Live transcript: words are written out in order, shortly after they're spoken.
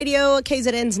Radio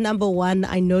KZN's number one.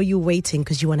 I know you're waiting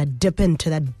because you want to dip into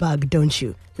that bug, don't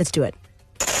you? Let's do it.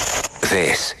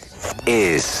 This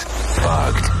is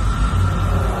Bugged.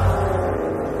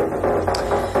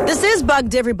 This is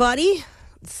Bugged, everybody.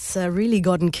 It's really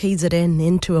gotten KZN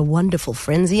into a wonderful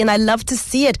frenzy, and I love to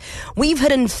see it. We've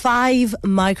hidden 5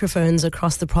 microphones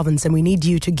across the province, and we need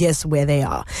you to guess where they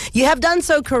are. You have done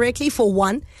so correctly for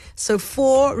 1, so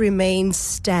 4 remain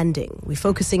standing. We're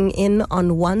focusing in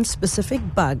on one specific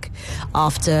bug.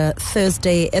 After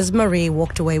Thursday, Esmarie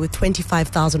walked away with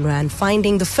 25,000 Rand,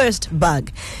 finding the first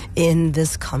bug in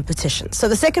this competition. So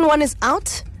the second one is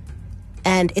out,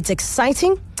 and it's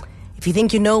exciting. If you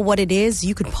think you know what it is,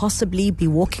 you could possibly be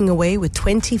walking away with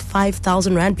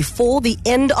 25,000 Rand before the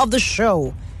end of the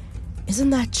show. Isn't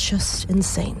that just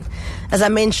insane? As I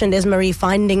mentioned, Esmarie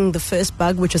finding the first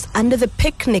bug, which was under the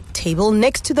picnic table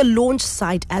next to the launch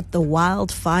site at the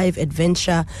Wild 5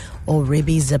 Adventure or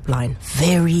Rebbe Zipline.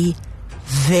 Very,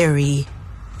 very,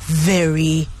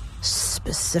 very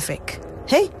specific.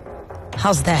 Hey,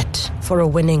 how's that for a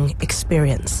winning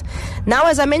experience? Now,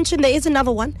 as I mentioned, there is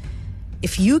another one.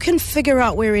 If you can figure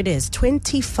out where it is,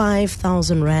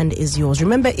 25,000 Rand is yours.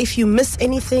 Remember, if you miss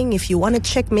anything, if you want to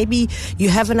check, maybe you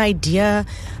have an idea,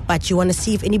 but you want to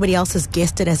see if anybody else has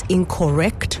guessed it as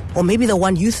incorrect, or maybe the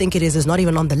one you think it is not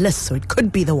even on the list, so it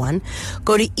could be the one,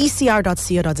 go to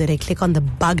ecr.co.za, click on the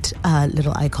bugged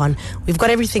little icon. We've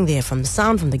got everything there, from the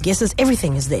sound, from the guesses,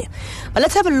 everything is there. But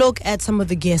let's have a look at some of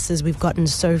the guesses we've gotten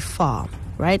so far,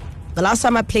 right? The last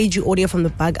time I played you audio from the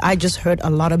bug, I just heard a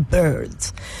lot of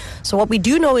birds. So what we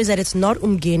do know is that it's not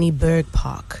Umgeni Bird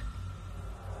Park.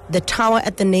 The tower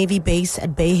at the Navy base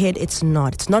at Bayhead, it's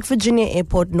not. It's not Virginia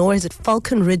Airport, nor is it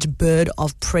Falcon Ridge Bird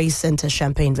of Prey Center,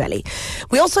 Champagne Valley.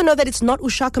 We also know that it's not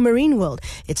Ushaka Marine World.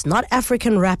 It's not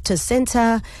African Raptor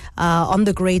Center on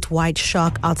the Great White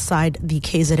Shark outside the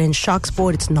KZN Sharks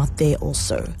Board. It's not there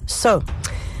also. So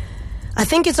I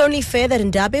think it's only fair that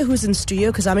Ndabe, who's in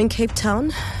studio, because I'm in Cape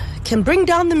Town, can bring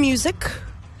down the music,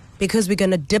 because we're going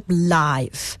to dip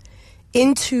live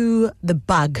into the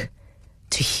bug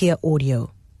to hear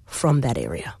audio from that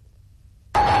area.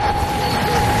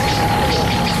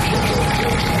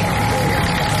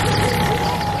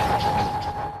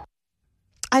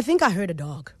 I think I heard a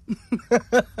dog.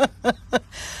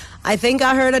 I think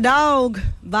I heard a dog,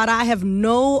 but I have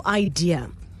no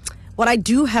idea. What I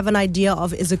do have an idea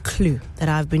of is a clue that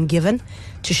I've been given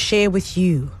to share with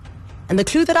you. And the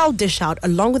clue that I'll dish out,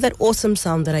 along with that awesome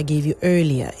sound that I gave you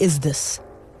earlier, is this: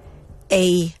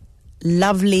 a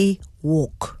lovely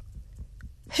walk.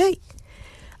 Hey,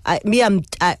 I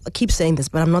keep saying this,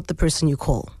 but I'm not the person you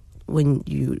call when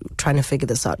you're trying to figure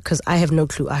this out, because I have no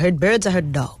clue. I heard birds, I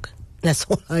heard dog. That's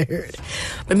what I heard.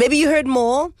 But maybe you heard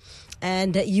more,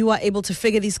 and you are able to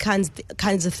figure these kinds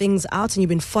of things out, and you've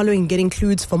been following, getting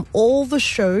clues from all the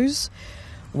shows.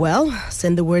 Well,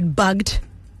 send the word bugged,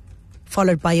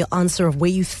 followed by your answer of where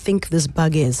you think this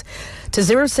bug is, to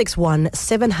 061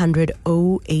 700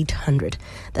 0800.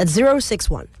 That's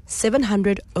 061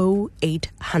 700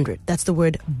 0800. That's the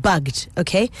word bugged,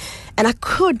 okay? And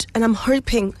I'm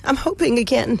hoping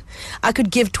again, I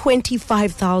could give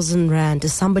 25,000 Rand to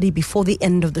somebody before the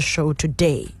end of the show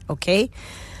today, okay?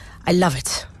 I love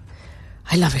it.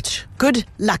 Good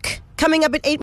luck. Coming up at 8